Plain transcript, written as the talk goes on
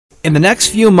In the next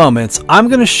few moments, I'm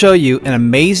going to show you an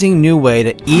amazing new way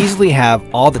to easily have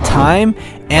all the time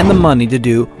and the money to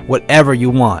do whatever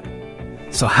you want.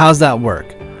 So how's that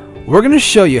work? We're going to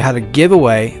show you how to give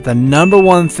away the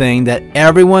 #1 thing that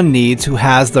everyone needs who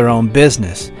has their own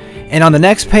business. And on the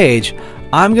next page,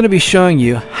 I'm going to be showing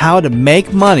you how to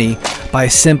make money by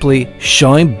simply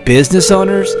showing business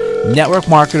owners, network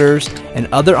marketers, and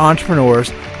other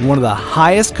entrepreneurs one of the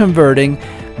highest converting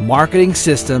marketing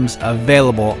systems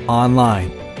available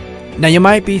online. Now you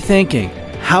might be thinking,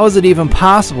 how is it even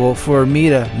possible for me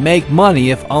to make money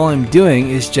if all I'm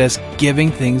doing is just giving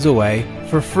things away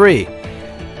for free?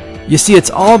 You see,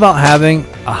 it's all about having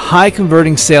a high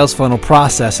converting sales funnel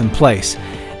process in place,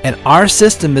 and our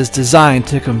system is designed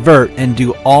to convert and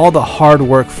do all the hard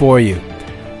work for you.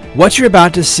 What you're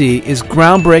about to see is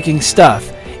groundbreaking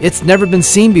stuff. It's never been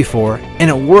seen before,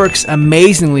 and it works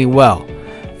amazingly well.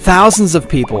 Thousands of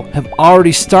people have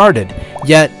already started,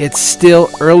 yet it's still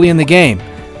early in the game.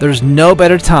 There's no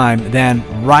better time than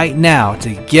right now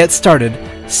to get started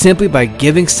simply by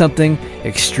giving something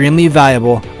extremely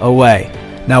valuable away.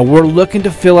 Now we're looking to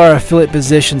fill our affiliate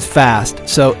positions fast,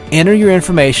 so enter your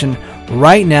information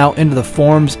right now into the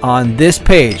forms on this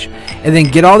page and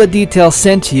then get all the details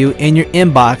sent to you in your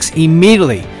inbox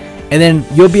immediately. And then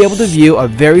you'll be able to view a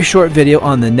very short video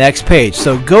on the next page.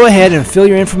 So go ahead and fill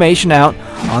your information out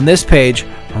on this page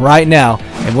right now,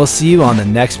 and we'll see you on the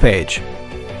next page.